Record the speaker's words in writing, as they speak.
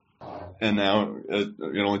And now it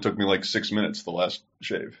only took me like 6 minutes the last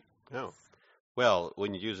shave. Oh. Well,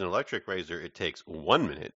 when you use an electric razor, it takes 1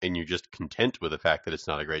 minute, and you're just content with the fact that it's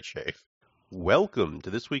not a great shave. Welcome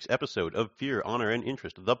to this week's episode of Fear, Honor, and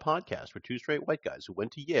Interest, the podcast where two straight white guys who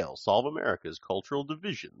went to Yale solve America's cultural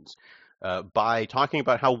divisions by talking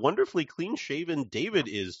about how wonderfully clean-shaven David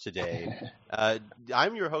is today.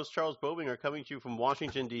 I'm your host, Charles Bobinger, coming to you from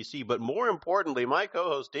Washington, D.C., but more importantly, my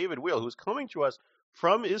co-host, David Wheel, who's coming to us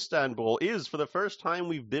from Istanbul, is, for the first time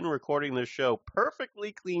we've been recording this show,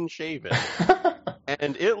 perfectly clean-shaven.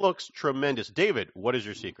 And it looks tremendous. David, what is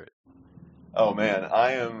your secret? Oh man,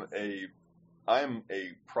 I am a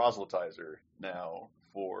proselytizer now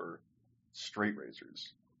for straight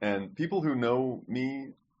razors. And people who know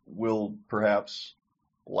me will perhaps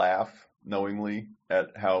laugh knowingly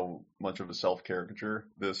at how much of a self-caricature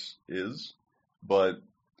this is. But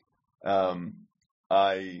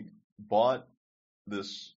I bought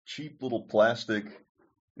this cheap little plastic,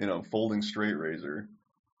 folding straight razor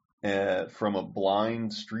from a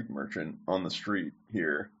blind street merchant on the street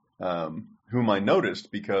here, whom I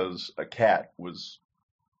noticed because a cat was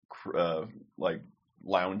like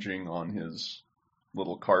lounging on his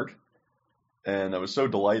little cart. And I was so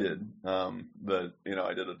delighted that,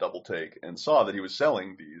 I did a double take and saw that he was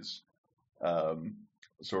selling these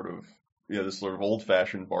this sort of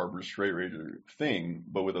old-fashioned barber's straight razor thing,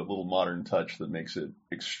 but with a little modern touch that makes it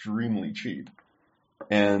extremely cheap.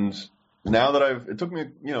 And now that it took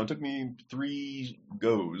me 3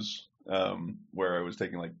 goes where I was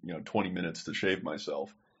taking 20 minutes to shave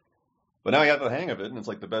myself. But now I got the hang of it, and it's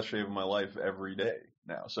like the best shave of my life every day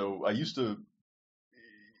now. So I used to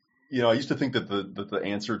think that the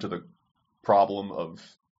answer to the problem of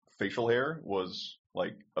facial hair was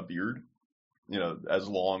like a beard, as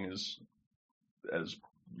long as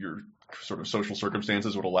your sort of social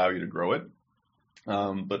circumstances would allow you to grow it.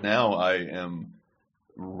 But now I am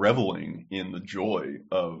reveling in the joy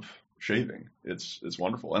of shaving. It's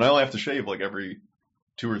wonderful. And I only have to shave like every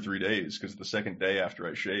 2 or 3 days because the second day after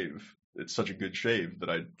I shave, it's such a good shave that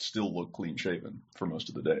I still look clean shaven for most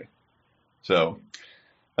of the day. So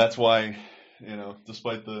that's why,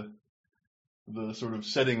 despite the sort of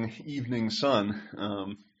setting evening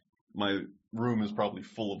sun, my room is probably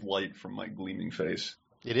full of light from my gleaming face.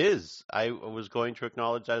 It is. I was going to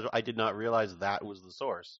acknowledge that. I did not realize that was the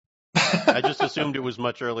source. I just assumed it was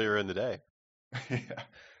much earlier in the day.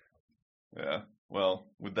 Yeah. Well,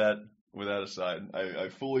 with that aside, I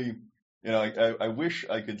fully, I wish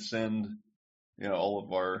I could send, all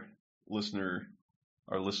of our listeners'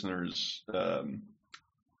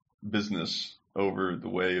 business over the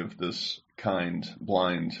way of this kind,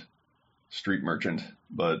 blind street merchant,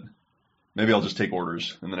 but maybe I'll just take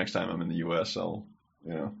orders, and the next time I'm in the U.S., I'll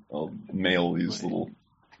mail these little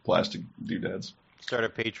plastic doodads. Start a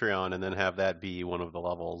Patreon and then have that be one of the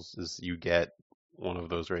levels, is you get one of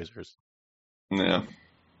those razors. Yeah.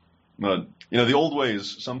 But, the old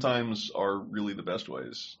ways sometimes are really the best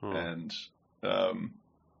ways. And, I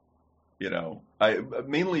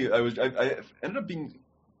ended up being,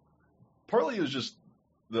 partly it was just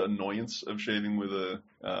the annoyance of shaving with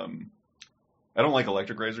I don't like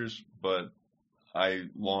electric razors, but I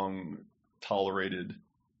long tolerated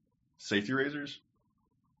safety razors.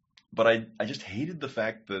 But I just hated the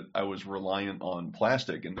fact that I was reliant on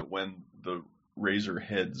plastic and that when the razor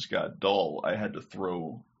heads got dull, I had to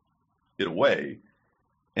throw it away.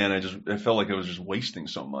 And I felt like I was just wasting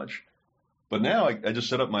so much. But now I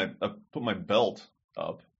just I put my belt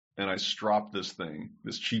up and I stropped this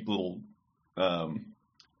cheap little,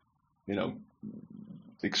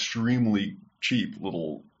 extremely cheap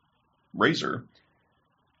little razor,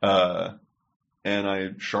 and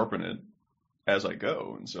I sharpen it as I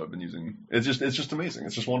go. And so I've been using, it's just amazing.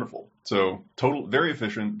 It's just wonderful. So very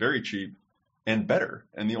efficient, very cheap, and better.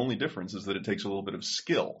 And the only difference is that it takes a little bit of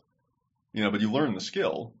skill, but you learn the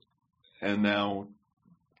skill, and now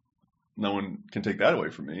no one can take that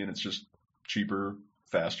away from me. And it's just cheaper,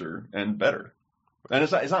 faster, and better. And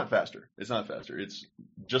it's not faster. It's not faster. It's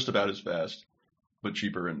just about as fast, but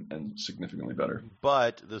cheaper and significantly better.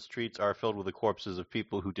 But the streets are filled with the corpses of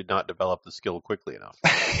people who did not develop the skill quickly enough.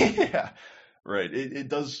 Yeah, right. It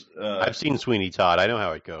does. I've seen Sweeney Todd. I know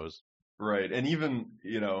how it goes. Right. And even,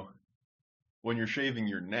 when you're shaving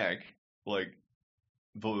your neck, like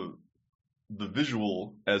the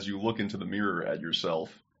visual as you look into the mirror at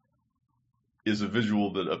yourself is a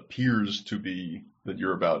visual that appears to be that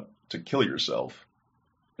you're about to kill yourself.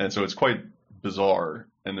 And so it's quite bizarre.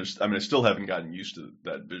 And I still haven't gotten used to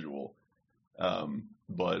that visual.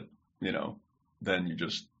 But, then you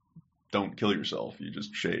just don't kill yourself. You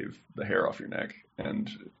just shave the hair off your neck. And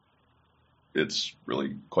it's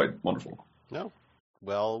really quite wonderful. No.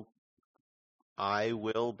 Well, I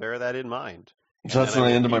will bear that in mind. So that's the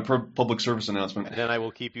end of my public service announcement. And then I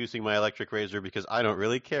will keep using my electric razor because I don't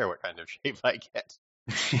really care what kind of shape I get.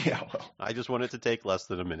 Yeah, well. I just want it to take less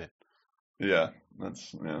than a minute. Yeah.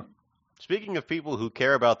 Speaking of people who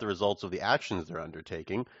care about the results of the actions they're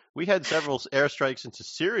undertaking, we had several airstrikes into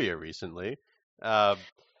Syria recently,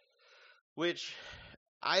 which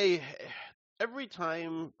every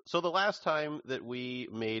time, so the last time that we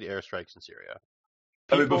made airstrikes in Syria,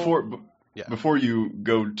 before you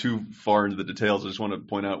go too far into the details, I just want to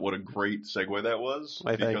point out what a great segue that was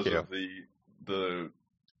because of the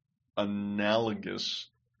analogous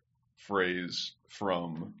phrase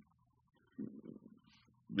from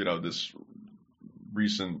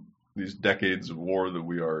these decades of war that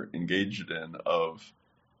we are engaged in of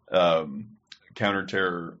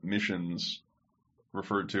counter-terror missions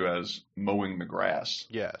referred to as mowing the grass.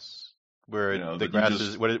 Yes, where the grass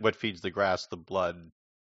is what feeds the grass the blood.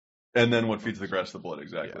 And then what feeds the grass the blood,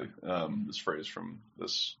 exactly. Yeah. This phrase from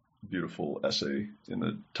this beautiful essay in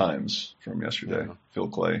the Times from yesterday, Phil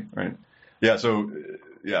Clay, right? Yeah, so,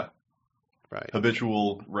 right.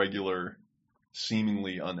 Habitual, regular,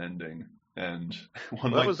 seemingly unending, and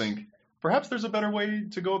one might think, perhaps there's a better way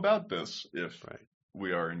to go about this if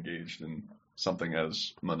we are engaged in something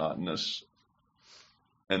as monotonous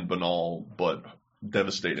and banal, but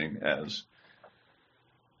devastating as,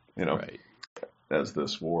 as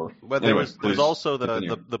this war. But there's also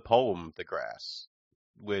the poem, The Grass,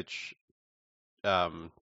 which, I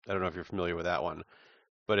don't know if you're familiar with that one,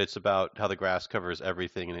 but it's about how the grass covers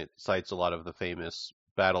everything, and it cites a lot of the famous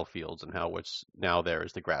battlefields and how what's now there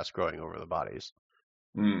is the grass growing over the bodies.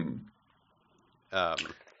 I'm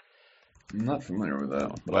not familiar with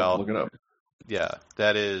that, but I'll look it up. Yeah,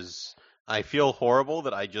 that is... I feel horrible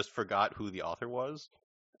that I just forgot who the author was.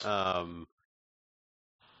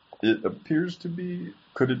 It appears to be...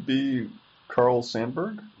 Could it be Carl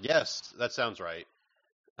Sandburg? Yes, that sounds right.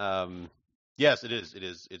 Yes, it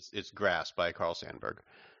is. It's Grass by Carl Sandburg.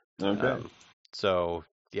 Okay. So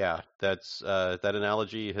yeah, that's that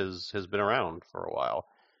analogy has been around for a while.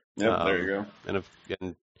 Yep, there you go.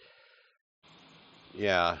 And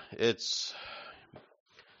yeah, it's.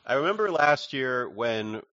 I remember last year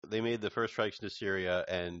when they made the first strikes into Syria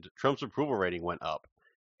and Trump's approval rating went up,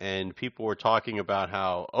 and people were talking about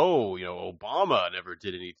how, Obama never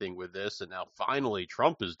did anything with this, and now finally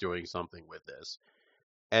Trump is doing something with this.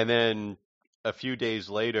 And then a few days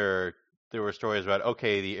later, there were stories about,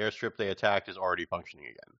 okay, the airstrip they attacked is already functioning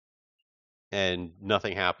again. And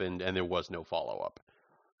nothing happened, and there was no follow-up.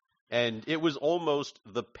 And it was almost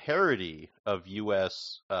the parody of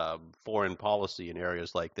U.S. Foreign policy in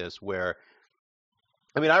areas like this, where,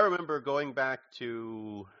 I remember going back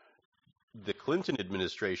to the Clinton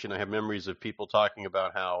administration, I have memories of people talking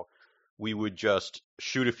about how we would just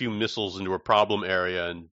shoot a few missiles into a problem area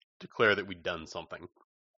and declare that we'd done something.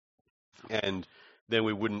 And then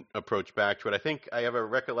we wouldn't approach back to it. I think I have a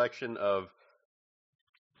recollection of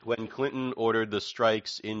when Clinton ordered the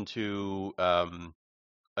strikes into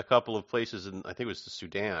a couple of places in, I think it was the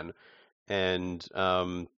Sudan, and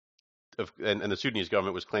the Sudanese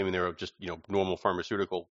government was claiming they were just normal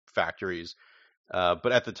pharmaceutical factories.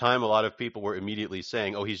 But at the time, a lot of people were immediately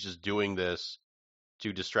saying, "Oh, he's just doing this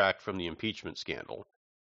to distract from the impeachment scandal."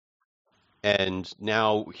 And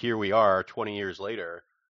now here we are, 20 years later,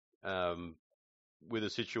 with a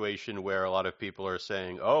situation where a lot of people are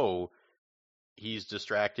saying, "Oh, he's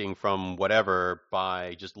distracting from whatever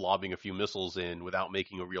by just lobbing a few missiles in without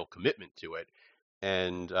making a real commitment to it."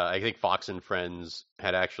 And I think Fox and Friends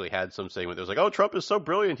had actually had some saying where it was like, "Oh, Trump is so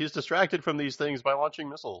brilliant, he's distracted from these things by launching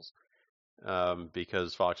missiles,"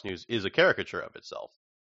 because Fox News is a caricature of itself.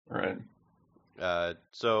 Right.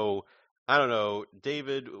 So I don't know,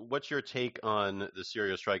 David, what's your take on the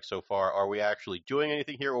Syria strike so far? Are we actually doing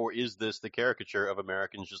anything here, or is this the caricature of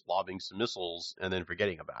Americans just lobbing some missiles and then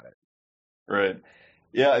forgetting about it? Right.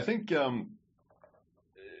 Yeah, I think it's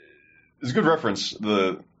a good reference.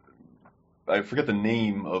 I forget the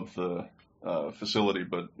name of the facility,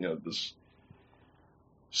 but this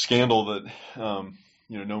scandal that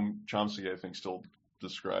Noam Chomsky, I think, still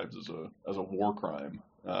describes as a war crime.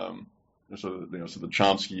 So the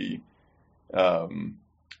Chomsky,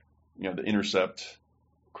 the Intercept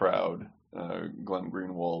crowd, Glenn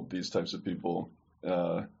Greenwald, these types of people,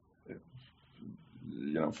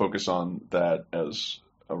 focus on that as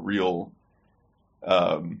a real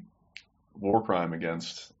war crime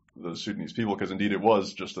against the Sudanese people, because indeed it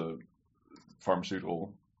was just a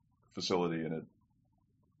pharmaceutical facility, and it,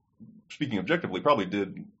 speaking objectively, probably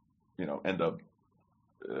did, end up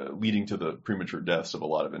leading to the premature deaths of a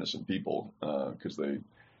lot of innocent people because they,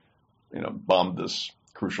 bombed this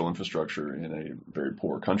crucial infrastructure in a very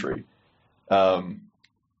poor country. And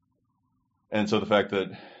so the fact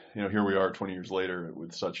that, here we are 20 years later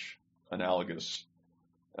with such analogous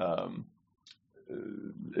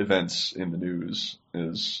events in the news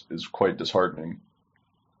is quite disheartening.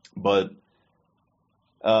 But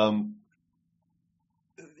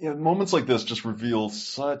moments like this just reveal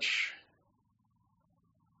such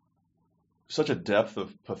a depth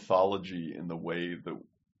of pathology in the way that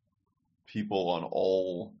people on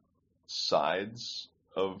all sides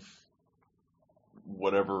of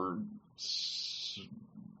whatever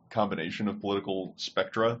combination of political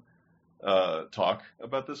spectra talk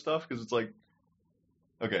about this stuff, because it's like,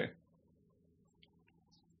 okay,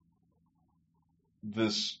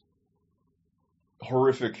 this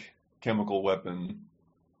horrific chemical weapon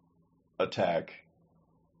attack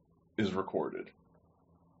is recorded.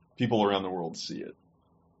 People around the world see it.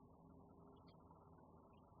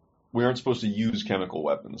 We aren't supposed to use chemical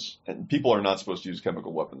weapons, and people are not supposed to use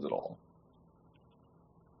chemical weapons at all.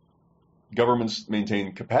 Governments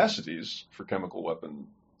maintain capacities for chemical weapons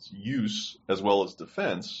use as well as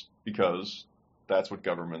defense because that's what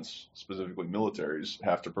governments, specifically militaries,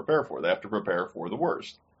 have to prepare for. They have to prepare for the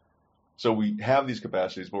worst. So we have these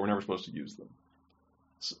capacities, but we're never supposed to use them.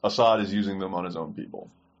 Assad is using them on his own people.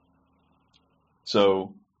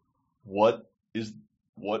 So what is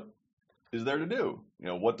there to do?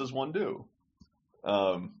 What does one do?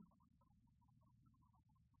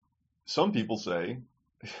 Some people say,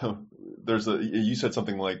 you said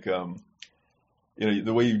something like,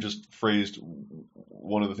 the way you just phrased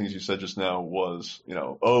one of the things you said just now was,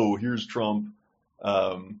 oh, here's Trump,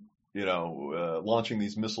 launching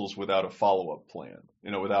these missiles without a follow-up plan,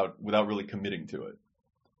 without really committing to it.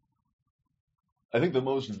 I think the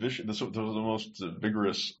most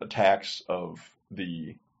vigorous attacks of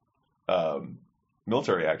the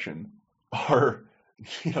military action are,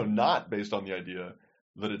 not based on the idea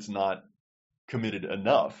that it's not committed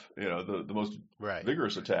enough. The most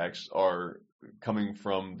vigorous attacks are coming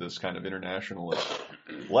from this kind of internationalist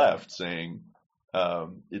left saying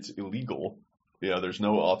it's illegal. There's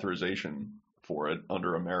no authorization for it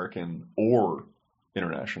under American or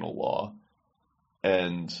international law,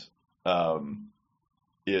 and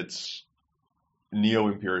it's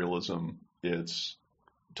neo-imperialism. It's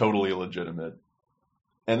totally illegitimate,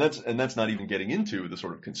 and that's not even getting into the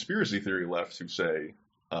sort of conspiracy theory left who say,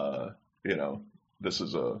 this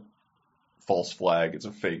is a false flag. It's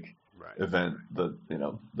a fake event that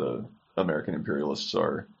the American imperialists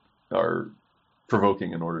are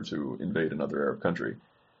provoking in order to invade another Arab country.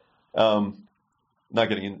 Not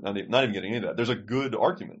even getting into that. There's a good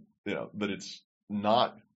argument, that it's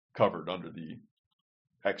not covered under the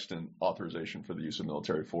extant authorization for the use of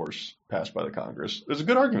military force passed by the Congress. There's a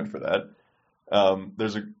good argument for that.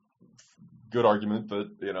 There's a good argument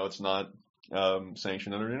that it's not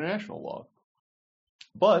sanctioned under international law.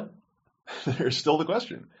 But there's still the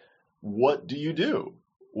question: what do you do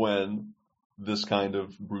when this kind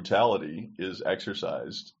of brutality is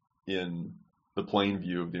exercised in the plain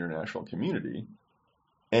view of the international community?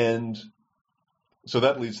 And so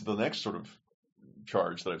that leads to the next sort of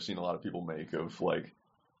charge that I've seen a lot of people make of like,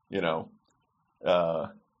 if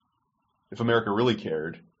America really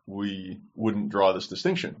cared, we wouldn't draw this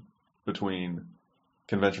distinction between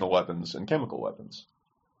conventional weapons and chemical weapons.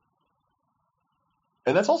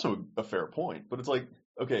 And that's also a fair point, but it's like,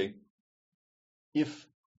 okay, if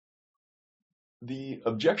the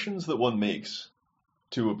objections that one makes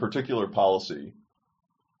to a particular policy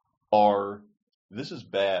are, this is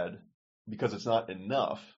bad because it's not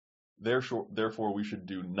enough, therefore we should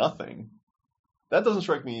do nothing, that doesn't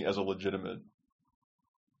strike me as a legitimate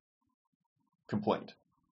complaint.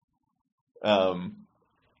 You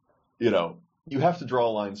have to draw a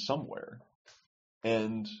line somewhere.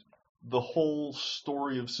 And the whole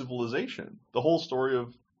story of civilization, the whole story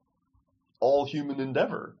of all human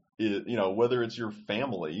endeavor, whether it's your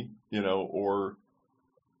family, or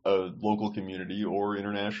a local community or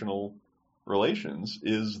international relations,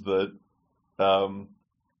 is that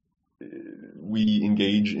we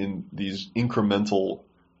engage in these incremental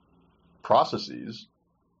processes,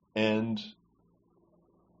 and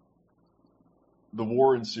the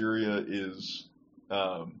war in Syria is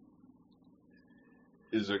a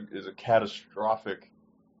catastrophic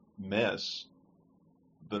mess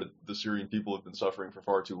that the Syrian people have been suffering for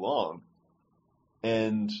far too long,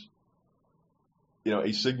 and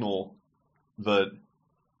a signal that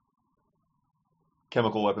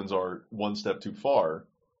chemical weapons are one step too far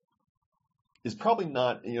is probably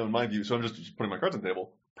not, in my view, so I'm just putting my cards on the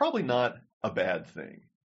table, probably not a bad thing.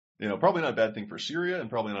 Probably not a bad thing for Syria and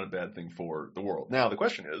probably not a bad thing for the world. Now, the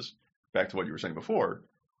question is, back to what you were saying before,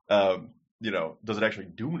 does it actually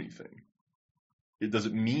do anything? Does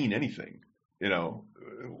it mean anything?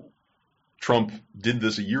 Trump did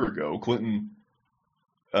this a year ago. Clinton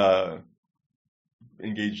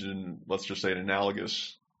engaged in, let's just say, an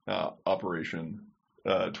analogous operation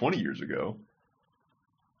 20 years ago.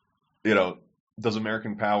 Does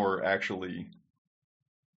American power actually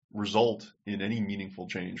result in any meaningful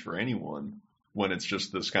change for anyone when it's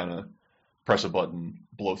just this kind of press a button,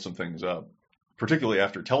 blow some things up? Particularly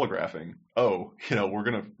after telegraphing, we're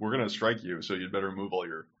gonna strike you, so you'd better move all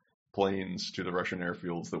your planes to the Russian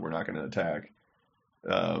airfields that we're not going to attack.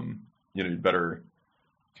 You'd better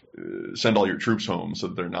send all your troops home so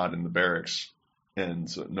that they're not in the barracks, and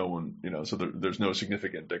so no one, so there's no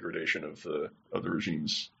significant degradation of the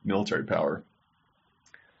regime's military power.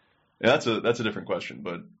 And that's a different question,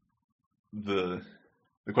 but the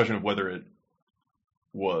question of whether it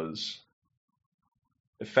was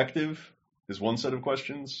effective is one set of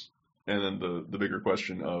questions, and then the bigger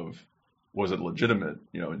question of was it legitimate,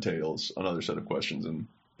 entails another set of questions. And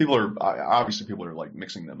people are like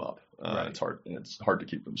mixing them up. Right. It's hard to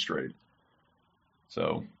keep them straight.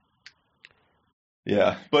 So,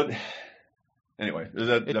 yeah, but anyway,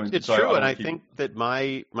 it's true, and I think that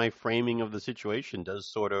my framing of the situation does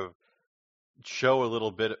sort of show a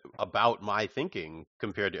little bit about my thinking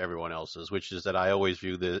compared to everyone else's, which is that I always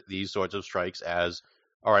view these sorts of strikes as,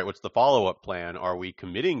 all right, what's the follow-up plan? Are we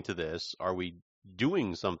committing to this? Are we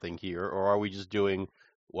doing something here? Or are we just doing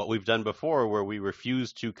what we've done before where we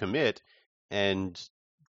refuse to commit and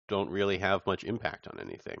don't really have much impact on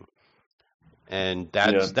anything? And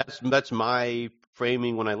that's my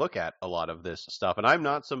framing when I look at a lot of this stuff. And I'm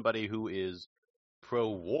not somebody who is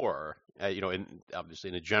pro-war. Obviously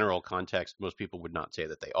in a general context, most people would not say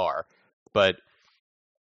that they are. But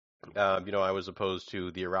I was opposed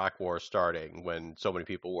to the Iraq War starting when so many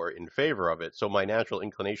people were in favor of it. So my natural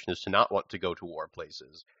inclination is to not want to go to war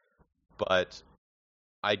places. But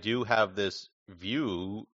I do have this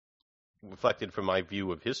view reflected from my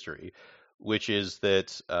view of history, which is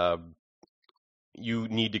that you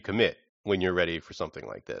need to commit when you're ready for something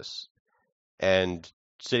like this. And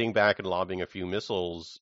sitting back and lobbing a few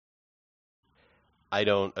missiles, I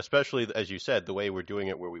don't, especially as you said, the way we're doing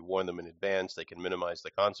it where we warn them in advance, they can minimize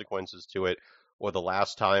the consequences to it, or the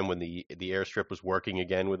last time when the airstrip was working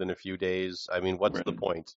again within a few days. I mean, what's the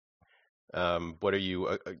point? What are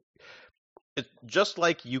you, it's just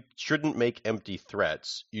like you shouldn't make empty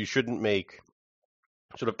threats. You shouldn't make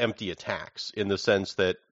sort of empty attacks in the sense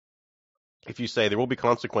that if you say there will be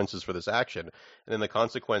consequences for this action, and then the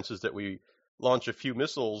consequence is that we launch a few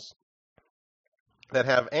missiles that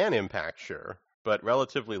have an impact, sure, but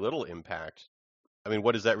relatively little impact. I mean,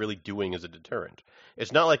 what is that really doing as a deterrent?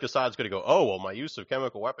 It's not like Assad's going to go, oh, well, my use of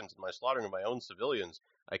chemical weapons and my slaughtering of my own civilians,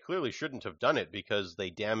 I clearly shouldn't have done it because they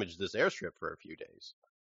damaged this airstrip for a few days.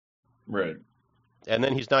 Right. And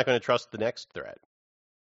then he's not going to trust the next threat.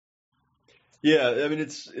 Yeah, I mean,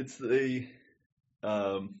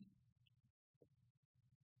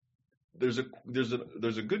 there's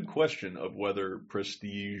a good question of whether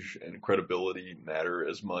prestige and credibility matter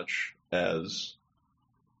as much as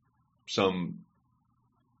some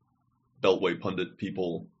Beltway pundit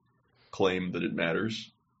people claim that it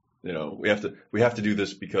matters. We have to do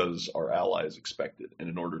this because our allies expect it, and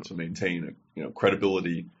in order to maintain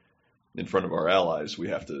credibility in front of our allies, we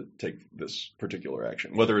have to take this particular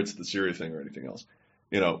action, whether it's the Syria thing or anything else.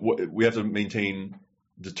 We have to maintain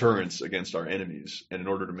deterrence against our enemies, and in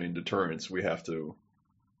order to maintain deterrence, we have to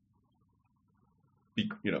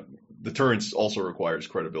be, deterrence also requires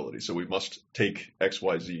credibility. So we must take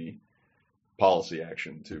XYZ policy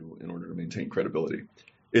action in order to maintain credibility.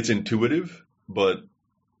 It's intuitive, but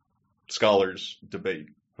scholars debate,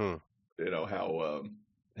 how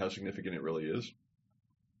significant it really is.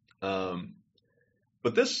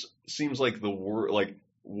 But this seems like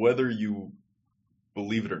whether you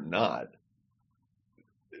believe it or not,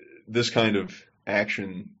 this kind of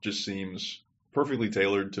action just seems perfectly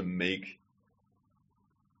tailored to make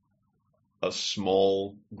a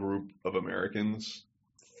small group of Americans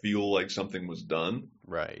feel like something was done.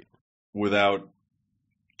 Right. Without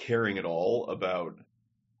caring at all about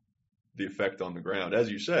the effect on the ground, as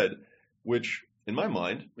you said, which in my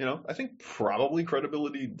mind, I think probably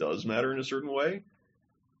credibility does matter in a certain way.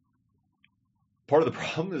 Part of the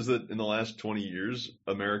problem is that in the last 20 years,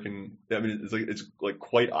 it's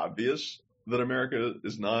quite obvious that America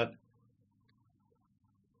is not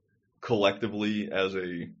collectively as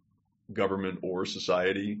a government or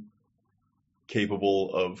society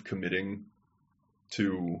capable of committing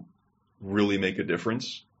to really make a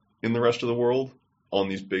difference in the rest of the world on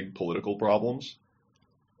these big political problems,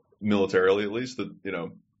 militarily at least, that,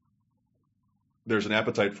 there's an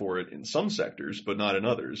appetite for it in some sectors, but not in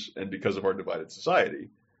others. And because of our divided society,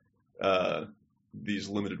 these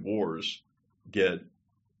limited wars get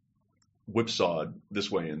whipsawed this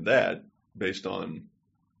way and that based on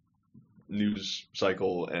news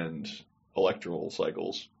cycle and electoral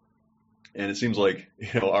cycles. And it seems like,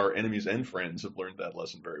 our enemies and friends have learned that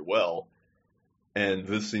lesson very well. And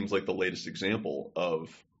this seems like the latest example of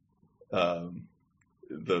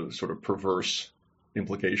the sort of perverse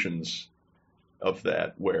implications of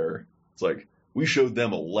that, where it's like, we showed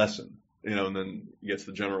them a lesson, and then he gets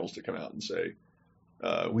the generals to come out and say,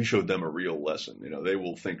 we showed them a real lesson. They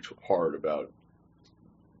will think hard about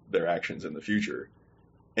their actions in the future.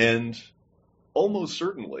 And almost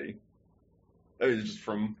certainly, just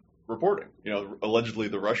from reporting, allegedly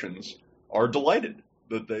the Russians are delighted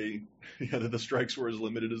that that the strikes were as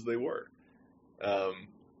limited as they were.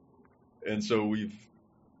 And so we've,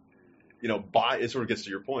 it sort of gets to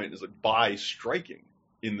your point, is like, by striking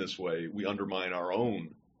in this way, we undermine our own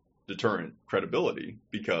deterrent credibility,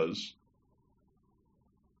 because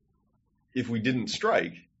if we didn't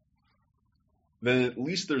strike, then at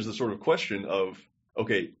least there's the sort of question of,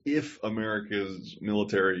 okay, if America's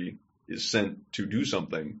military is sent to do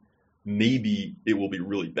something, maybe it will be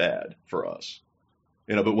really bad for us.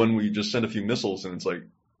 But when we just send a few missiles and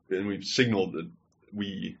we've signaled that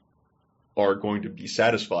we are going to be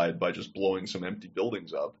satisfied by just blowing some empty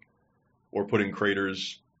buildings up or putting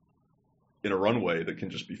craters in a runway that can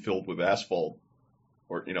just be filled with asphalt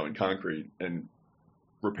or, in concrete and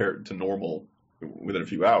repaired to normal within a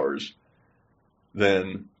few hours,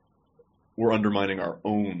 then we're undermining our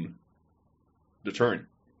own deterrent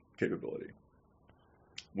capability,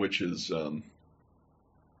 which I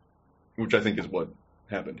think is what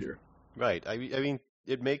happened here. Right. I mean,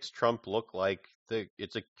 it makes Trump look like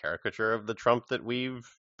it's a caricature of the Trump that we've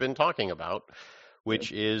been talking about,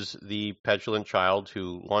 which is the petulant child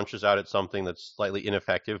who launches out at something that's slightly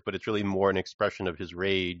ineffective, but it's really more an expression of his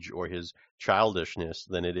rage or his childishness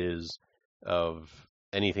than it is of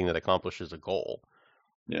anything that accomplishes a goal.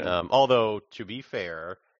 Yeah. Although, to be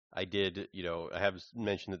fair, I have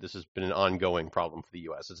mentioned that this has been an ongoing problem for the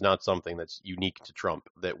U.S. It's not something that's unique to Trump,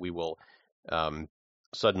 that we will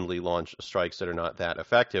suddenly launch strikes that are not that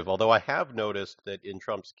effective. Although I have noticed that in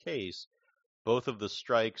Trump's case, both of the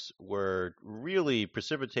strikes were really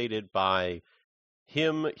precipitated by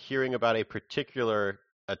him hearing about a particular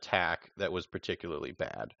attack that was particularly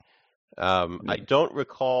bad. I don't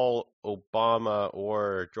recall Obama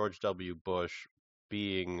or George W. Bush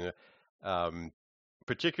being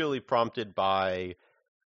particularly prompted by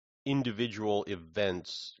individual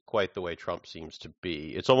events quite the way Trump seems to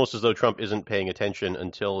be. It's almost as though Trump isn't paying attention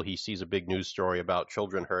until he sees a big news story about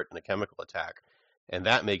children hurt in a chemical attack, and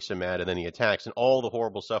that makes him mad, and then he attacks, and all the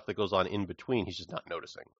horrible stuff that goes on in between, he's just not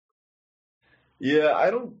noticing. Yeah,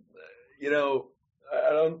 I don't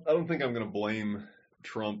think I'm going to blame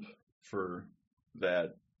Trump for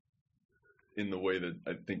that in the way that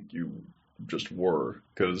I think you just were,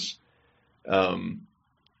 because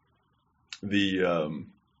the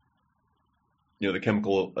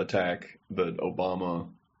chemical attack that Obama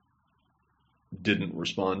didn't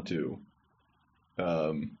respond to,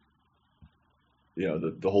 that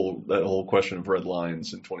whole question of red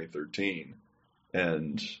lines in 2013,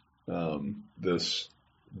 and this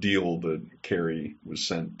deal that Kerry was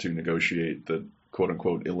sent to negotiate that quote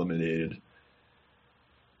unquote eliminated,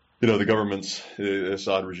 the government's, the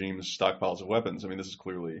Assad regime's stockpiles of weapons. I mean, this is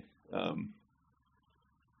clearly a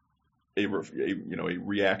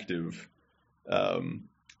reactive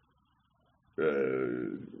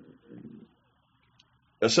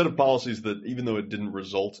a set of policies that, even though it didn't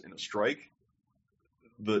result in a strike,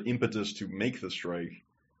 the impetus to make the strike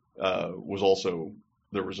was also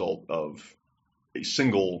the result of a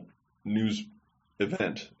single news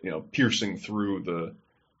event, piercing through the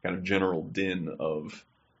kind of general din of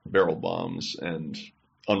barrel bombs and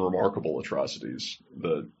unremarkable atrocities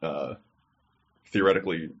that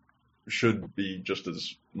theoretically should be just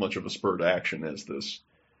as much of a spur to action as this,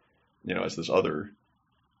 as this other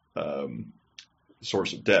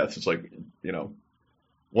source of death. It's like,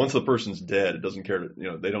 once the person's dead, it doesn't care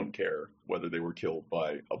they don't care whether they were killed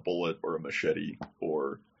by a bullet or a machete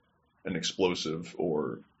or an explosive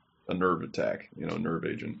or a nerve attack, a nerve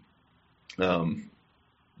agent.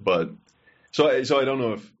 But so I don't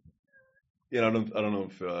know if, I don't know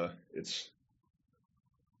if it's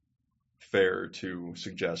fair to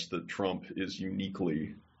suggest that Trump is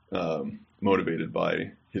uniquely motivated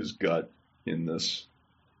by his gut in this.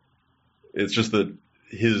 It's just that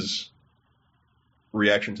his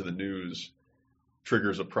reaction to the news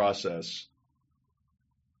triggers a process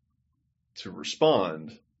to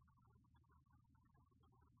respond,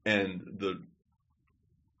 and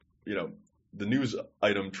the news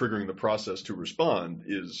item triggering the process to respond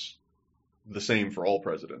is the same for all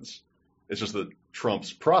presidents. It's just that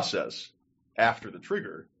Trump's process after the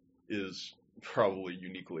trigger is probably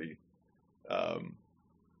uniquely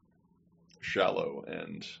shallow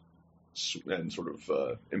and sort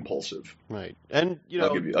of impulsive. Right. And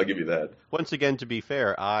I'll give you that. Once again, to be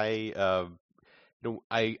fair, because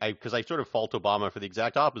I sort of fault Obama for the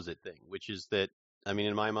exact opposite thing, which is that, I mean,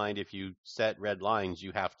 in my mind, if you set red lines,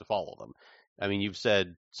 you have to follow them. I mean, you've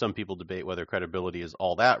said some people debate whether credibility is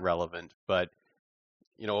all that relevant, but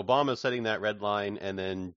Obama setting that red line and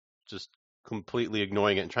then just completely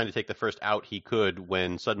ignoring it and trying to take the first out he could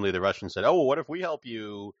when suddenly the Russians said, "Oh, what if we help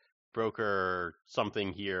you broker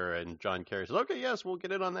something here?" And John Kerry says, "Okay, yes, we'll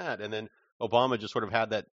get in on that." And then Obama just sort of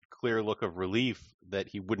had that clear look of relief that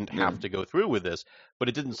he wouldn't have to go through with this, but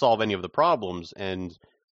it didn't solve any of the problems. And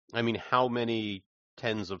I mean, how many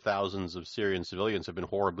tens of thousands of Syrian civilians have been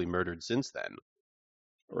horribly murdered since then?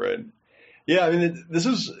 Right. Yeah, I mean,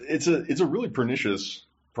 it's a really pernicious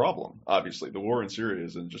problem. Obviously, the war in Syria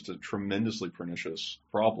is just a tremendously pernicious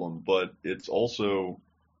problem, but it's also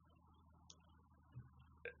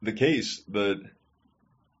the case that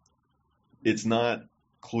it's not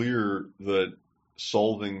clear that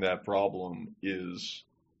solving that problem is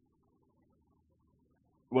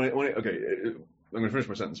okay. I'm going to finish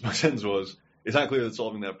my sentence. My sentence was, it's not clear that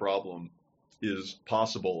solving that problem is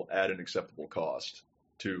possible at an acceptable cost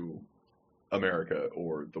to America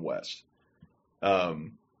or the West.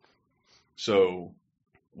 So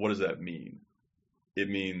what does that mean? It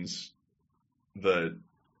means that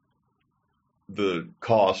the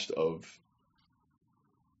cost of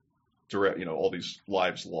all these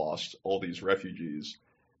lives lost, all these refugees,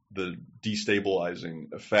 the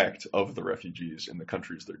destabilizing effect of the refugees in the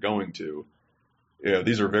countries they're going to,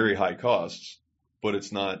 these are very high costs, but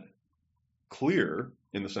it's not clear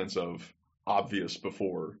in the sense of obvious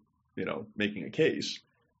before, making a case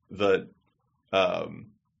that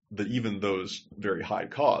that even those very high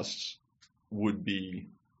costs would be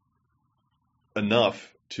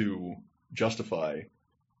enough to justify,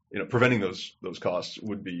 preventing those costs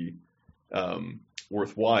would be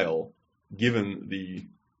worthwhile given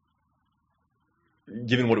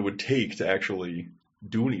what it would take to actually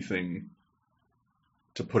do anything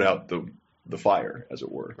to put out the fire, as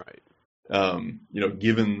it were. Right.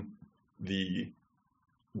 Given the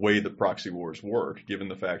way that proxy wars work, given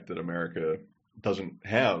the fact that America doesn't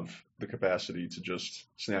have the capacity to just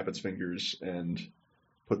snap its fingers and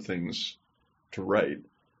put things to right.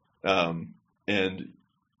 And,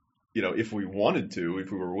 if we wanted to, if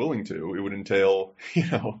we were willing to, it would entail,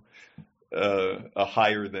 a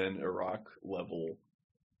higher than Iraq level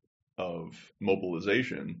of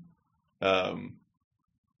mobilization,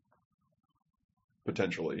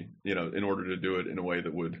 potentially, in order to do it in a way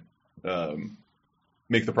that would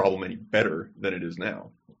make the problem any better than it is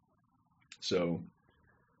now. So,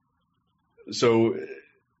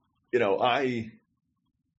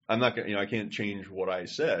 I'm not gonna, I can't change what I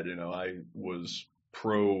said. I was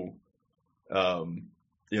pro,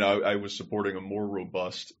 I was supporting a more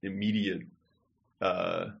robust, immediate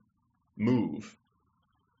move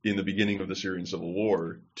in the beginning of the Syrian civil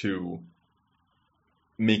war to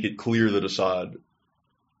make it clear that Assad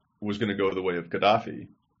was going to go the way of Gaddafi.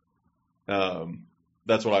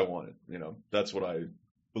 That's what I wanted. That's what I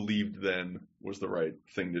believed then was the right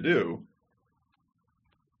thing to do.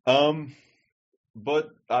 But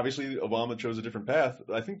obviously Obama chose a different path.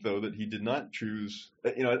 I think, though, that he did not choose,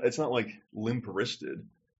 it's not like limp-wristed.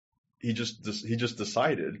 He just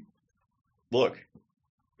decided, look,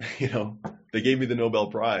 they gave me the Nobel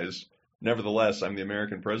Prize. Nevertheless, I'm the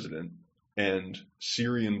American president, and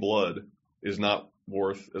Syrian blood is not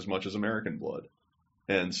worth as much as American blood.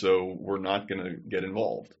 And so we're not going to get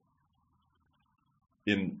involved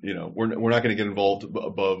we're not going to get involved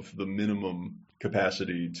above the minimum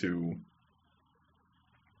capacity to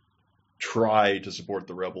try to support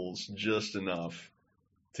the rebels just enough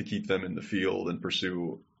to keep them in the field and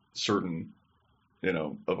pursue certain,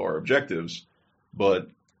 of our objectives. But,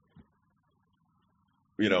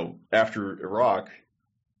 after Iraq,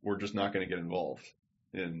 we're just not going to get involved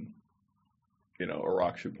in,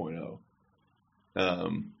 Iraq 2.0.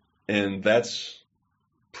 And that's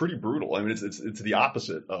pretty brutal. I mean, it's the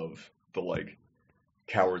opposite of the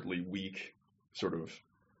cowardly, weak, sort of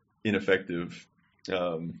ineffective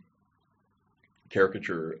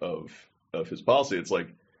caricature of his policy. It's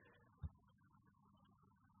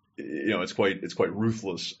it's quite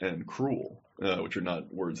ruthless and cruel, which are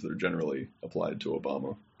not words that are generally applied to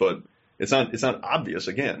Obama. But it's not obvious.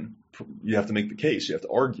 Again, you have to make the case. You have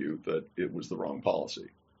to argue that it was the wrong policy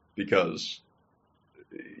because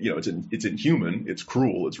it's inhuman, it's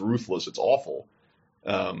cruel, it's ruthless, it's awful.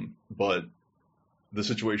 But the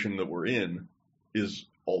situation that we're in is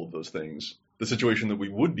all of those things. The situation that we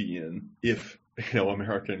would be in if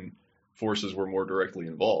American forces were more directly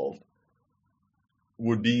involved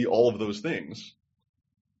would be all of those things,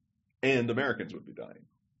 and Americans would be dying.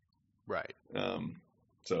 Right.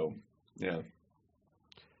 So yeah,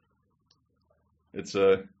 it's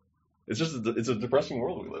a depressing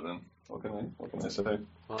world we live in. What can I say?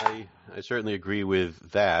 I certainly agree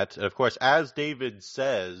with that. Of course, as David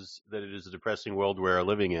says that it is a depressing world we're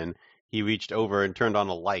living in, he reached over and turned on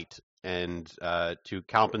a light and to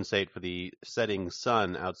compensate for the setting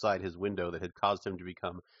sun outside his window that had caused him to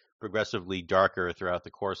become progressively darker throughout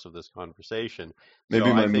the course of this conversation. Maybe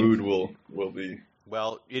so my mood will be.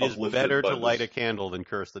 Well, it is better to light a candle than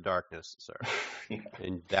curse the darkness, sir. Yeah.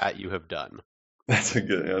 And that you have done. That's a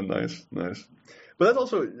good, nice. But that's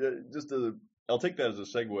also I'll take that as a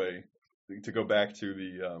segue to go back to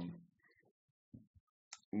the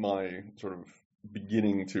my sort of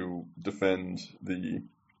beginning to defend beginning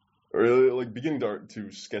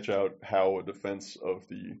to sketch out how a defense of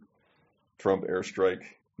the Trump airstrike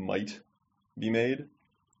might be made,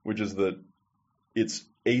 which is that it's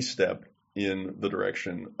a step in the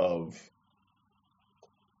direction of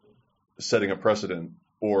setting a precedent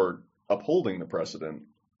or upholding the precedent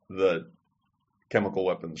that chemical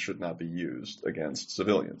weapons should not be used against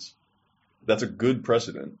civilians. That's a good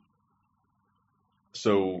precedent.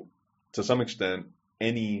 So, to some extent,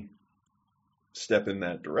 any step in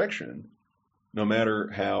that direction, no matter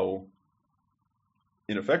how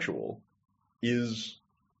ineffectual, is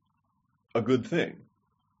a good thing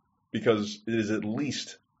because it is at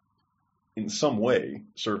least in some way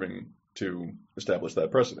serving to establish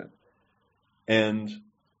that precedent. And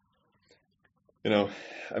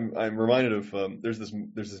I'm reminded of there's this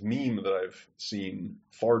meme that I've seen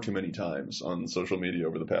far too many times on social media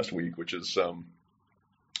over the past week, which is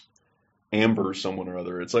Amber someone or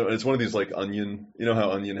other. It's one of these like Onion. You know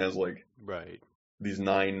how Onion has these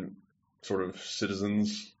 9 sort of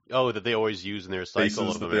citizens. Oh, that they always use in their cycle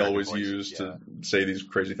of that they always use to say these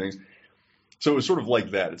crazy things. So it was sort of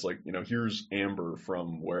like that. It's like, here's Amber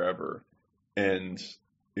from wherever, and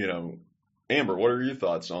Amber, what are your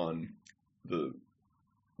thoughts on the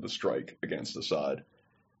strike against Assad?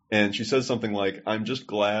 And she says something like, I'm just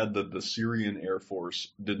glad that the Syrian Air Force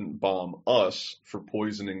didn't bomb us for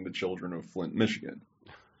poisoning the children of Flint, Michigan,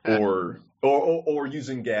 or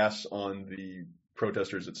using gas on the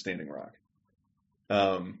protesters at Standing Rock.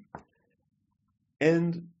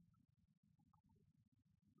 And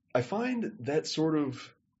I find that sort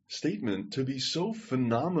of statement to be so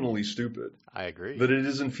phenomenally stupid. I agree. That it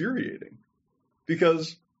is infuriating.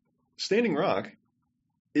 Because Standing Rock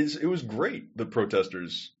it was great. The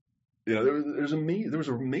protesters, there was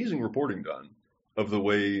amazing reporting done of the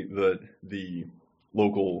way that the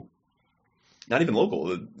local, not even local,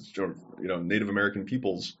 the Native American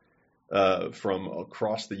peoples from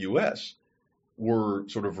across the U.S. were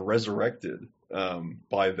sort of resurrected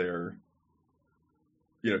by their,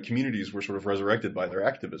 communities were sort of resurrected by their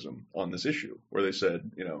activism on this issue, where they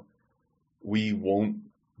said, we won't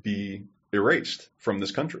be erased from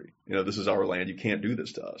this country. This is our land. You can't do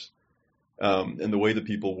this to us. And the way that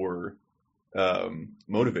people were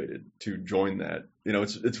motivated to join that,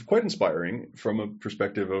 it's quite inspiring from a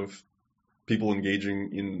perspective of people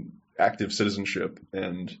engaging in active citizenship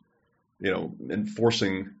and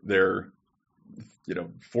forcing their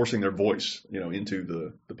voice,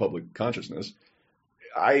 into the public consciousness.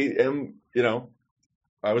 I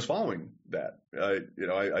was following that.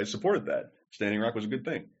 I supported that. Standing Rock was a good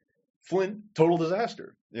thing. Flint, total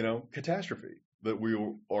disaster, catastrophe, that we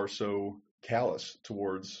are so callous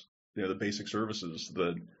towards, the basic services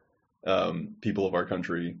that people of our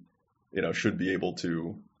country, should be able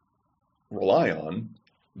to rely on,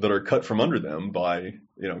 that are cut from under them by,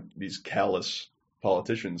 these callous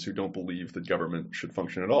politicians who don't believe that government should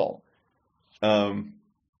function at all. But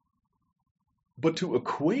to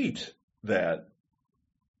equate that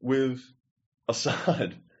with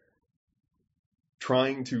Assad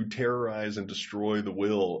trying to terrorize and destroy the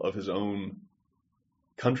will of his own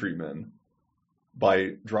countrymen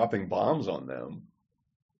by dropping bombs on them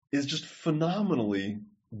is just phenomenally,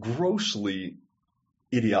 grossly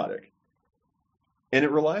idiotic. And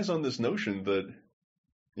it relies on this notion that,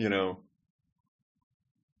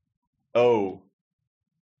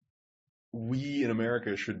 we in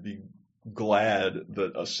America should be glad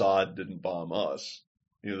that Assad didn't bomb us,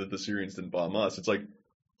 that the Syrians didn't bomb us. It's like,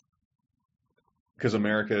 because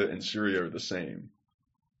America and Syria are the same,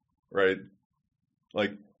 right?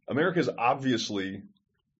 Like, America is obviously,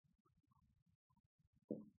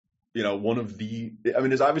 is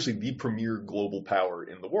obviously the premier global power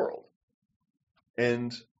in the world.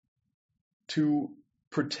 And to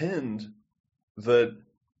pretend that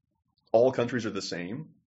all countries are the same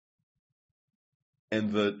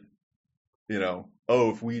and that,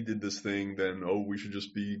 if we did this thing, then, we should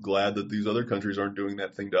just be glad that these other countries aren't doing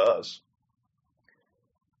that thing to us,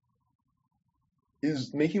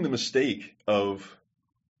 is making the mistake of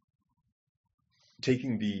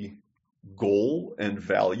taking the goal and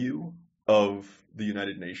value of the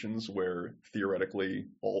United Nations, where theoretically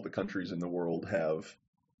all the countries in the world have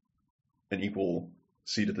an equal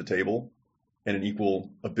seat at the table and an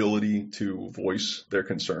equal ability to voice their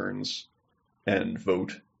concerns and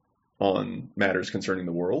vote on matters concerning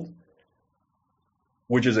the world,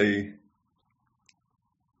 which is a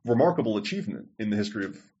remarkable achievement in the history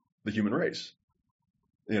of the human race.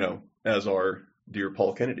 As our dear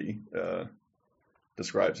Paul Kennedy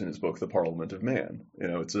describes in his book, The Parliament of Man.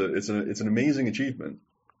 It's an amazing achievement,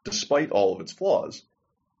 despite all of its flaws.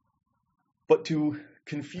 But to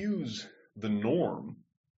confuse the norm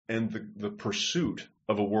and the pursuit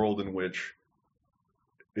of a world in which,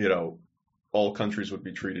 all countries would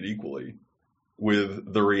be treated equally,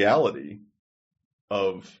 with the reality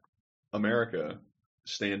of America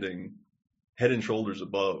standing head and shoulders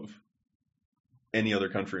above any other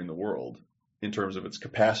country in the world in terms of its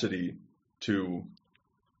capacity to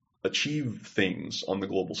achieve things on the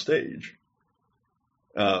global stage,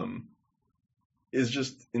 is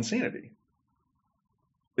just insanity.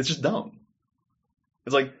 It's just dumb.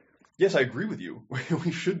 It's like, yes, I agree with you.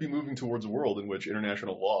 We should be moving towards a world in which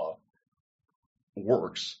international law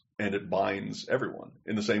works and it binds everyone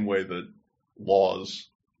in the same way that laws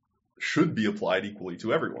should be applied equally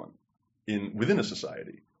to everyone within a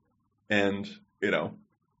society. And,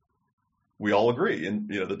 we all agree, and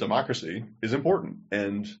that democracy is important,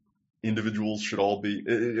 and individuals should all be.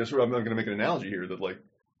 I'm going to make an analogy here that, like,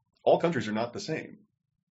 all countries are not the same.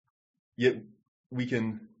 Yet we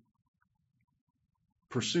can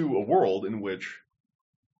pursue a world in which,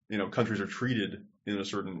 countries are treated in a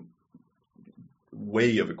certain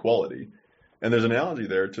way of equality. And there's an analogy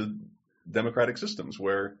there to democratic systems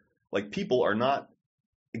where, like, people are not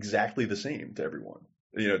exactly the same to everyone,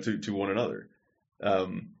 to one another.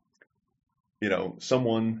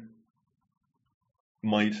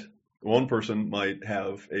 One person might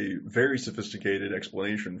have a very sophisticated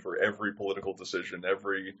explanation for every political decision,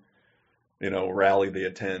 every, rally they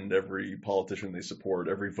attend, every politician they support,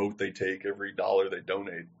 every vote they take, every dollar they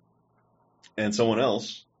donate. And someone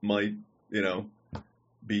else might,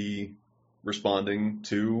 be responding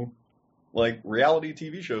to, like, reality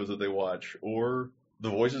TV shows that they watch, or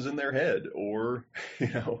the voices in their head, or,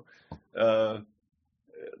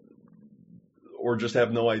 or just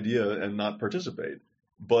have no idea and not participate.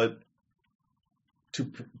 But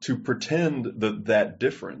to pretend that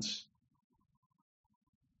difference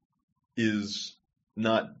is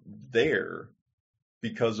not there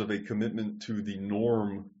because of a commitment to the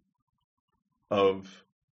norm of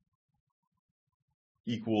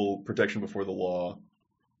equal protection before the law,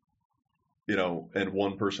 and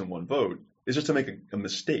one person, one vote, is just to make a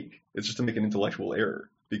mistake. It's just to make an intellectual error,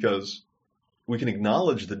 because we can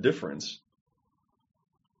acknowledge the difference.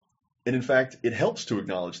 And in fact, it helps to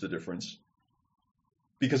acknowledge the difference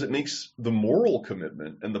because it makes the moral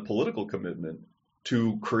commitment and the political commitment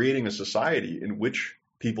to creating a society in which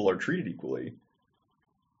people are treated equally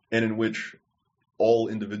and in which all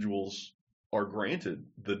individuals are granted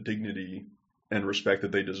the dignity and respect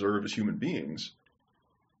that they deserve as human beings,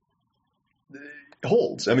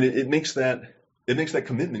 holds. I mean, it makes that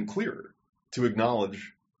commitment clearer, to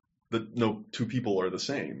acknowledge that no two people are the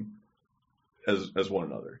same as one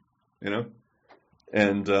another,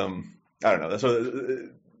 And I don't know. That's what,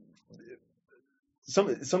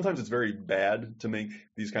 sometimes it's very bad to make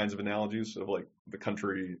these kinds of analogies of, like, the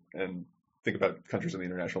country, and think about countries on the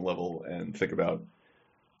international level, and think about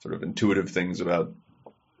sort of intuitive things about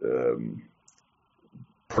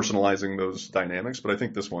personalizing those dynamics. But I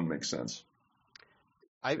think this one makes sense.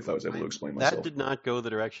 If I was able to explain myself. That did not go the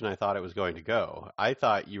direction I thought it was going to go. I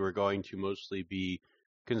thought you were going to mostly be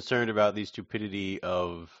concerned about the stupidity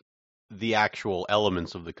of the actual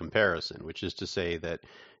elements of the comparison, which is to say that,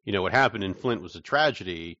 what happened in Flint was a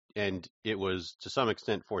tragedy, and it was to some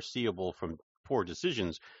extent foreseeable from poor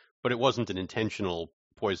decisions, but it wasn't an intentional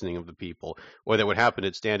poisoning of the people, or that what happened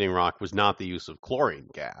at Standing Rock was not the use of chlorine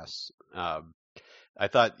gas. I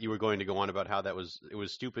thought you were going to go on about how it was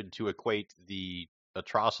stupid to equate the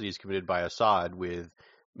atrocities committed by Assad with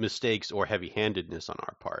mistakes or heavy-handedness on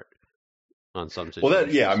our part on some Well,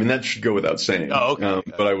 situations. I mean, that should go without saying. Oh, okay.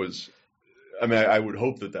 But I would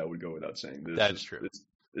hope that would go without saying. That's true.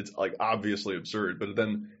 It's like obviously absurd, but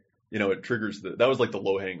then, it triggers that was like the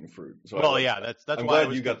low hanging fruit. So that's I'm why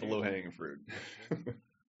glad you got the low hanging fruit.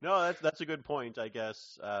 No, that's a good point, I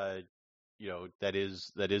guess. That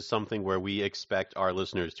is something where we expect our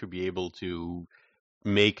listeners to be able to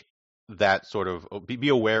make that sort of be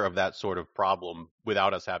aware of that sort of problem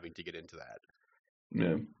without us having to get into that.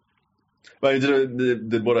 Yeah. But did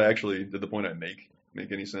the point I make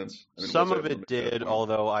any sense? I mean, some of it did,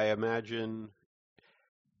 although I imagine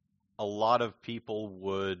a lot of people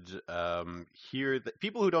would hear that.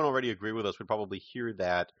 People who don't already agree with us would probably hear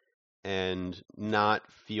that and not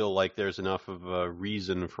feel like there's enough of a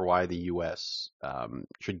reason for why the U.S.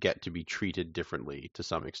 Should get to be treated differently to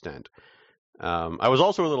some extent. I was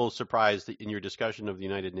also a little surprised that in your discussion of the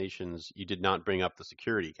United Nations, you did not bring up the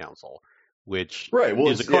Security Council, which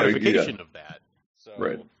is a codification of that. So,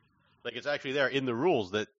 like, it's actually there in the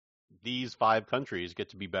rules that these 5 countries get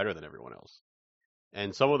to be better than everyone else.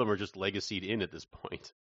 And some of them are just legacied in at this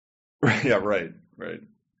point. Yeah, right.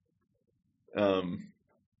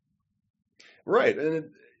 Right,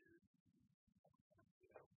 and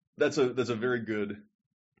that's a very good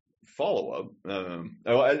follow-up.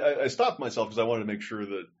 I stopped myself because I wanted to make sure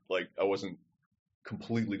that I wasn't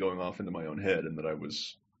completely going off into my own head, and that I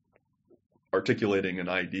was articulating an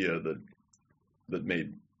idea that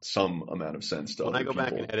made some amount of sense to other people. When I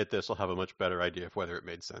go back and edit this, I'll have a much better idea of whether it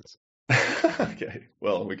made sense. Okay,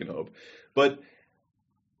 well, we can hope, but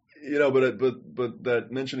but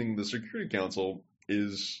that mentioning the Security Council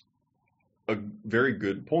is a very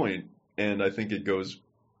good point, and I think it goes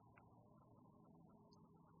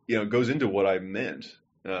into what I meant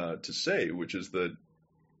to say, which is that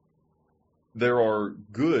there are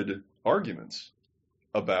good arguments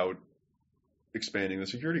about expanding the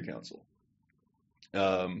Security Council.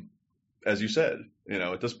 As you said,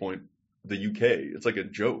 at this point, the UK, it's like a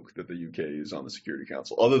joke that the UK is on the Security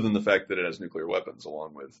Council, other than the fact that it has nuclear weapons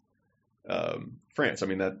along with France. I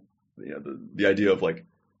mean, that the idea of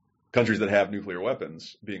countries that have nuclear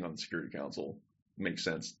weapons being on the Security Council makes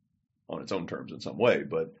sense on its own terms in some way,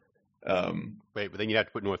 but but then you have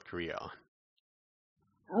to put North Korea on.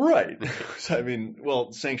 Right. So, I mean,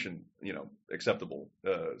 well, sanctioned, acceptable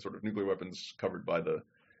sort of nuclear weapons covered by the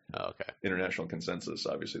international consensus.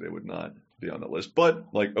 Obviously, they would not be on the list.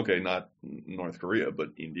 But not North Korea, but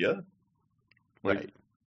India. Right.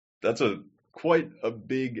 That's quite a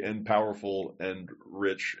big and powerful and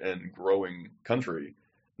rich and growing country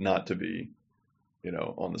not to be,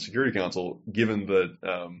 on the Security Council, given that,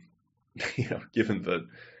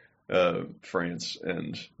 France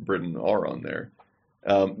and Britain are on there.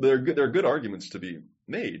 There are good arguments to be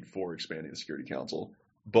made for expanding the Security Council,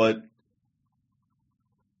 but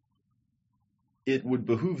it would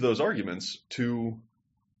behoove those arguments to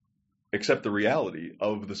accept the reality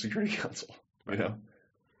of the Security Council, right?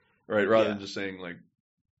 Rather than just saying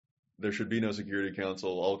there should be no Security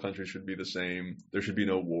Council, all countries should be the same, there should be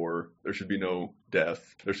no war, there should be no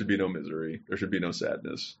death, there should be no misery, there should be no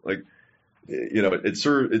sadness. It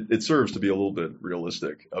serves to be a little bit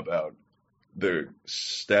realistic about the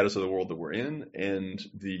status of the world that we're in and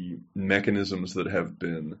the mechanisms that have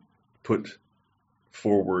been put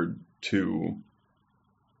forward to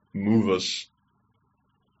move us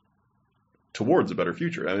towards a better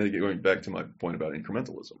future. I mean, going back to my point about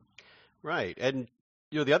incrementalism. Right. And,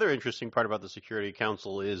 the other interesting part about the Security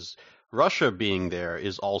Council is Russia being there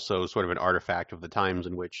is also sort of an artifact of the times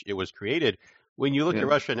in which it was created. When you look at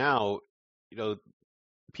Russia now,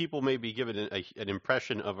 people may be given an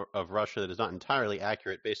impression of Russia that is not entirely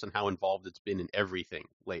accurate based on how involved it's been in everything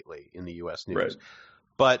lately in the U.S. news. Right.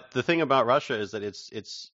 But the thing about Russia is that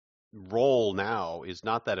its role now is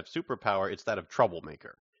not that of superpower, it's that of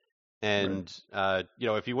troublemaker. And,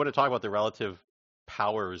 if you want to talk about the relative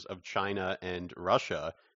powers of China and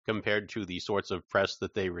Russia compared to the sorts of press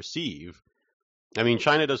that they receive, I mean,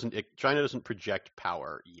 China doesn't project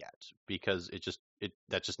power yet because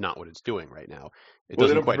that's just not what it's doing right now. They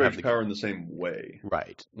don't project power in the same way.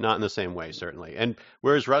 Right. Not in the same way, certainly. And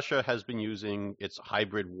whereas Russia has been using its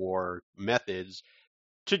hybrid war methods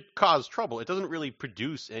to cause trouble, it doesn't really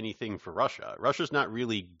produce anything for Russia. Russia's not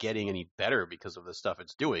really getting any better because of the stuff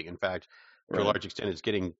it's doing. In fact, to a large extent, it's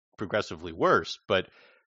getting progressively worse. But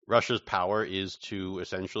Russia's power is to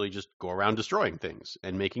essentially just go around destroying things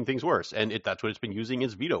and making things worse. And that's what it's been using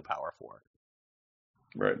its veto power for.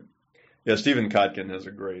 Right. Yeah, Stephen Kotkin has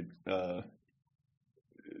a great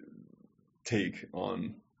take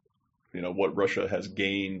on, what Russia has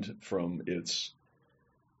gained from its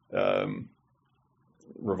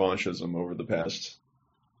revanchism over the past,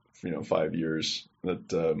 5 years.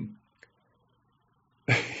 That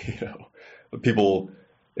people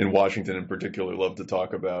in Washington in particular love to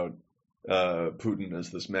talk about Putin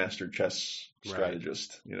as this master chess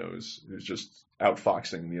strategist, who's just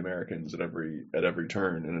outfoxing the Americans at every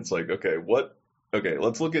turn. And it's like, okay,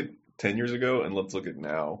 let's look at 10 years ago and let's look at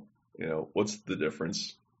now. What's the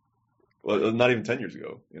difference? Well, not even 10 years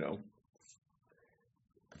ago,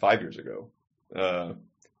 5 years ago.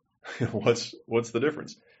 What's the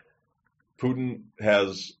difference? Putin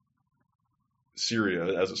has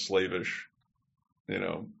Syria as a slavish,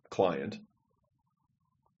 client,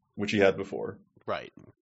 which he had before. Right.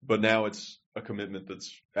 But now it's a commitment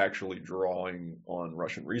that's actually drawing on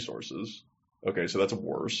Russian resources. Okay, so that's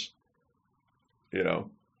worse. They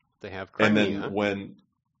have Crimea. And then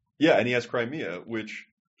and he has Crimea, which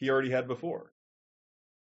he already had before.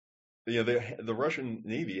 The Russian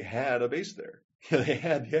Navy had a base there. They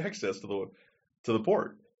had the access to the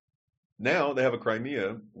port. Now they have a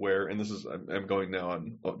Crimea where, and this is, I'm going now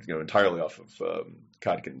on, entirely off of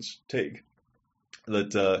Kotkin's take,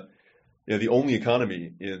 that the only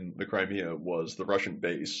economy in the Crimea was the Russian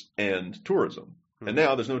base and tourism, and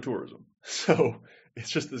now there's no tourism. So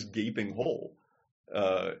it's just this gaping hole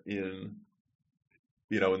in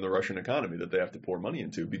the Russian economy that they have to pour money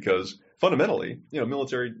into, because fundamentally,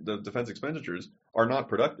 military defense expenditures are not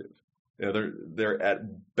productive. They're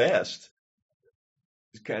at best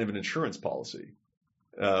kind of an insurance policy,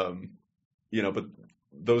 but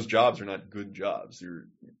those jobs are not good jobs. You're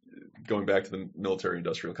going back to the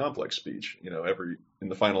military-industrial complex speech. In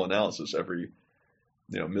the final analysis, every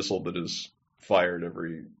missile that is fired,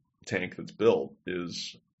 every tank that's built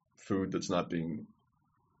is food that's not being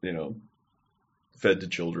fed to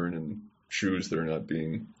children, and shoes that are not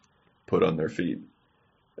being put on their feet.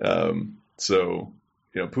 So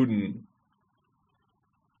Putin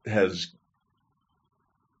has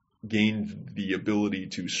gained the ability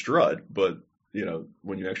to strut, but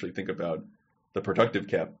when you actually think about the productive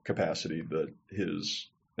capacity that his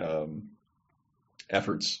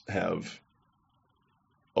efforts have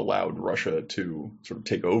allowed Russia to sort of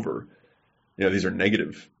take over, these are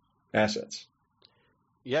negative assets.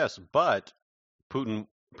 Yes, but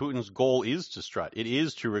Putin's goal is to strut. It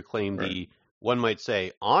is to reclaim the, one might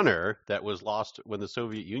say, honor that was lost when the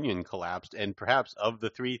Soviet Union collapsed. And perhaps of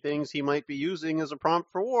the three things he might be using as a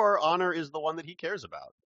prompt for war, honor is the one that he cares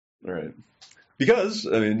about. Right. Because,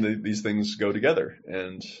 these things go together.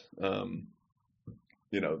 And,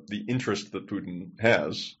 the interest that Putin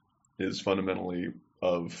has is fundamentally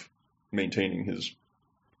of maintaining his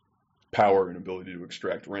power and ability to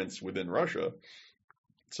extract rents within Russia.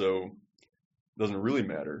 So it doesn't really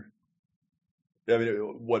matter.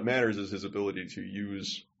 What matters is his ability to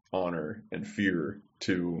use honor and fear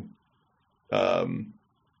to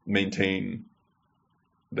maintain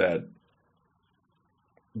that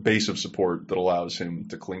base of support that allows him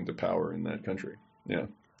to cling to power in that country. Yeah,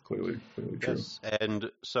 clearly true. Yes. And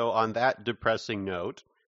so on that depressing note,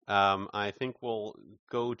 I think we'll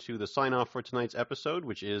go to the sign-off for tonight's episode,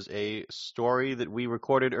 which is a story that we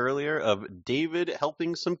recorded earlier of David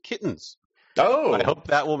helping some kittens. Oh! I hope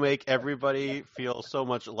that will make everybody feel so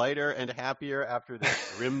much lighter and happier after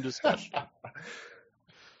this grim discussion.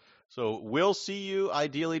 So we'll see you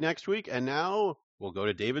ideally next week, and now we'll go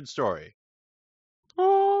to David's story.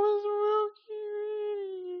 Oh, it's a real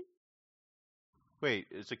kitty. Wait,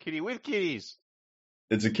 it's a kitty with kitties.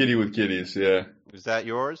 It's a kitty with kitties, yeah. Is that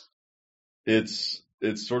yours? It's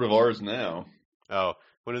sort of ours now. Oh,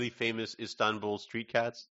 one of the famous Istanbul street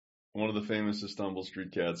cats? One of the famous Istanbul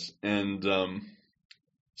street cats. And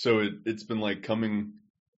so it's been like coming,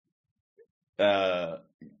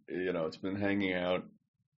 it's been hanging out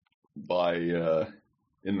by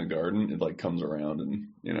in the garden. It like comes around and,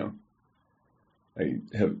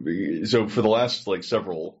 so for the last like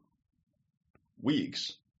several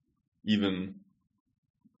weeks, even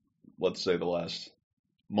let's say the last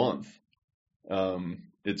month,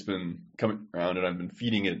 it's been coming around and I've been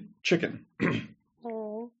feeding it chicken.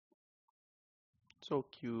 Oh, so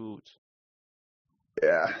cute.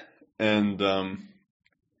 Yeah. And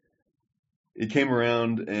it came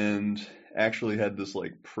around and actually had this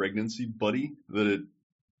like pregnancy buddy that it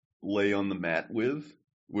lay on the mat with,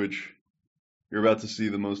 which you're about to see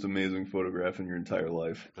the most amazing photograph in your entire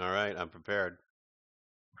life. All right, I'm prepared.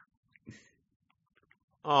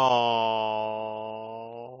 Aww,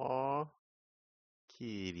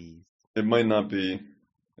 kitties. It might not have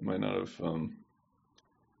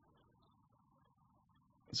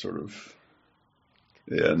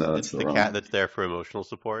Yeah, no, It's that's the the wrong. cat that's there for emotional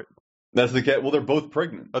support. That's the cat. Well, they're both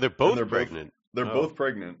pregnant. Oh, they're And both pregnant. They're Oh. both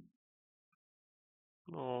pregnant.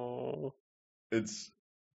 Oh. It's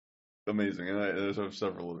amazing, and there's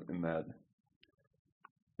several in that.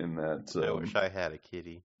 I wish I had a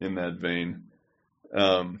kitty. In that vein.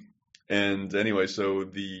 And anyway, so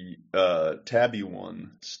the tabby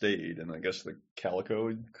one stayed, and I guess the calico,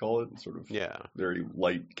 you'd call it, sort of very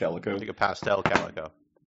light calico. Like a pastel calico.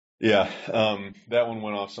 Yeah, that one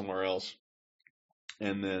went off somewhere else.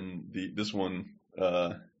 And then this one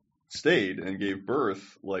stayed and gave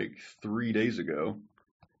birth like 3 days ago.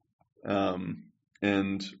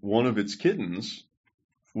 And one of its kittens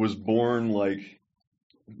was born like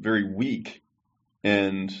very weak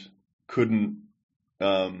and couldn't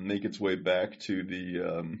make its way back to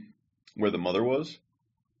the where the mother was,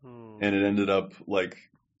 and it ended up like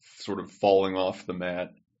sort of falling off the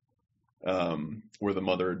mat where the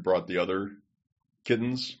mother had brought the other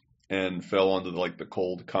kittens and fell onto like the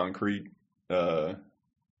cold concrete,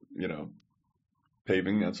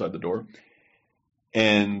 paving outside the door.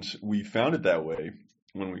 And we found it that way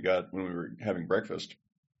when we were having breakfast.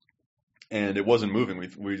 And it wasn't moving.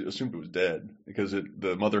 We assumed it was dead because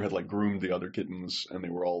the mother had like groomed the other kittens, and they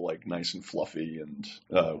were all like nice and fluffy and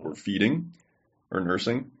were feeding or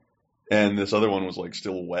nursing. And this other one was like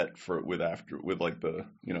still wet with like the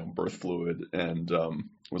birth fluid, and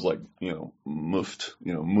was like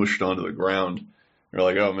mushed onto the ground. We're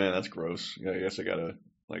like, oh man, that's gross. Yeah, I guess I gotta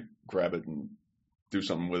like grab it and do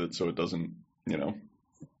something with it so it doesn't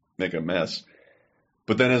make a mess.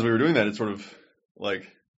 But then as we were doing that, it sort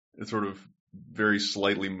of very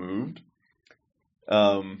slightly moved,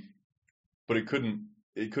 but it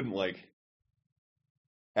couldn't like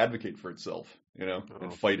advocate for itself,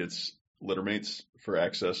 and fight its littermates for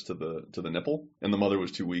access to the nipple. And the mother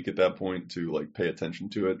was too weak at that point to like pay attention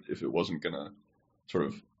to it if it wasn't gonna sort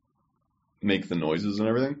of make the noises and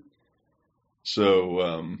everything.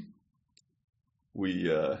 So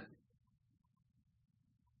we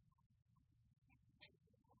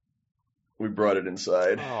brought it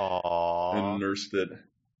inside. Aww. And nursed it.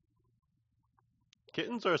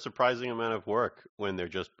 Kittens are a surprising amount of work when they're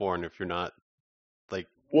just born if you're not like.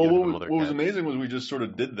 Well, what was amazing was we just sort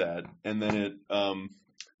of did that, and then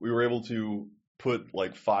we were able to put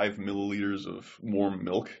like 5 milliliters of warm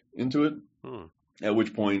milk into it, at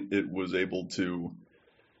which point it was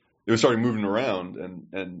started moving around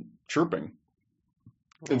and chirping.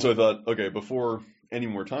 And so I thought, okay, before any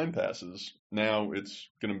more time passes, now it's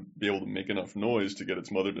going to be able to make enough noise to get its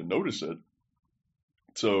mother to notice it.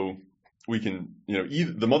 So we can,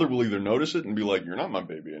 the mother will either notice it and be like, you're not my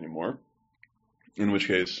baby anymore, in which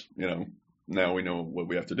case, now we know what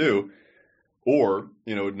we have to do, or,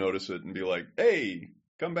 would notice it and be like, hey,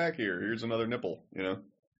 come back here. Here's another nipple,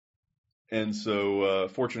 And so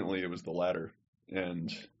fortunately it was the latter. And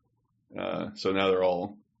so now they're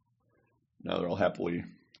all happily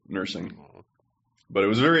nursing. But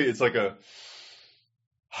it's like a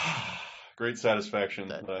great satisfaction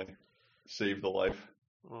that I saved the life.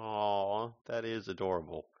 Aw, that is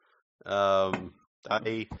adorable. My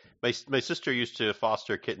sister used to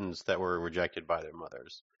foster kittens that were rejected by their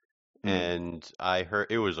mothers, and I heard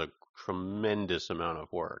it was a tremendous amount of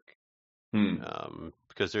work,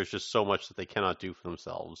 because there's just so much that they cannot do for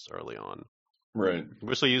themselves early on. Right.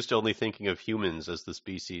 We're so used to only thinking of humans as the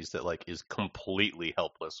species that like is completely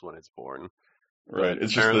helpless when it's born. Right.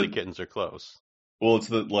 It's apparently kittens are close. Well, it's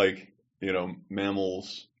that like,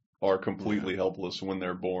 mammals are completely helpless when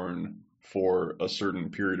they're born for a certain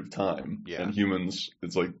period of time. Yeah. And humans,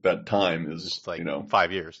 it's like that time is it's like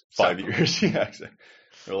 5 years. 5 years. Yeah, exactly.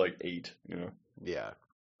 Or like 8, Yeah.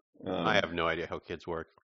 I have no idea how kids work.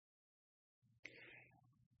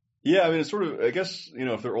 Yeah, I mean, it's sort of, I guess,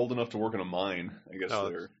 if they're old enough to work in a mine, I guess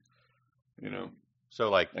they're,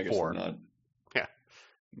 So like I guess 4. they're not. Yeah.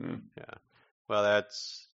 Yeah. Well,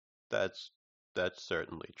 that's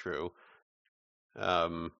certainly true.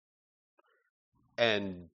 And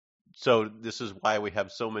so this is why we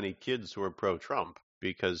have so many kids who are pro-Trump,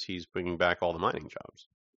 because he's bringing back all the mining jobs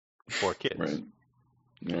for kids. Right.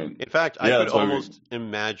 Right. In fact, I could almost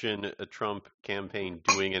imagine a Trump campaign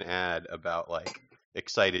doing an ad about like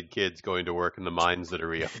excited kids going to work in the mines that are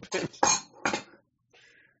reopened.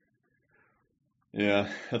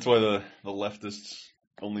 Yeah, that's why the leftists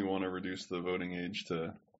only want to reduce the voting age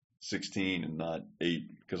to 16 and not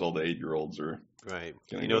 8, because all the 8-year-olds are right.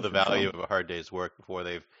 The value of a hard day's work before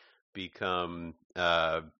they've become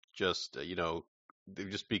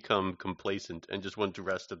they've just become complacent and just want to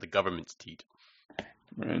rest at the government's teat.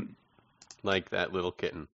 Right. Like that little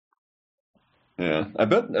kitten. Yeah, I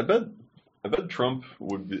bet Trump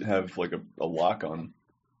would have like a lock on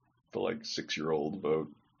the like 6-year-old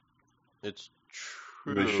vote. It's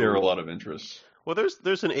true. They share a lot of interests. Well,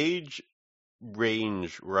 there's an age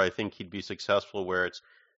range where I think he'd be successful, where it's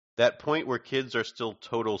that point where kids are still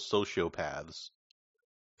total sociopaths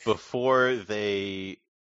before they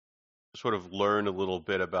sort of learn a little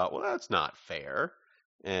bit about, well, that's not fair,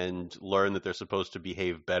 and learn that they're supposed to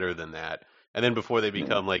behave better than that. And then before they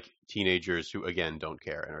become like teenagers who, again, don't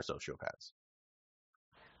care and are sociopaths.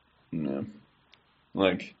 Yeah.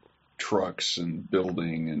 Like trucks and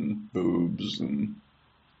building and boobs and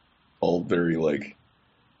all very like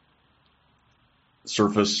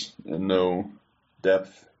surface and no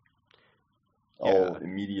depth. All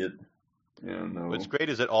immediate. No. What's great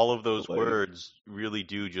is that all of those words really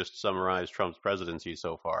do just summarize Trump's presidency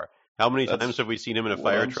so far. How many times have we seen him in a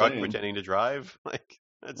fire truck pretending to drive? Like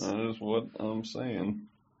that is what I'm saying.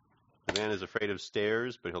 The man is afraid of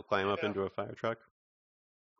stairs, but he'll climb up into a fire truck.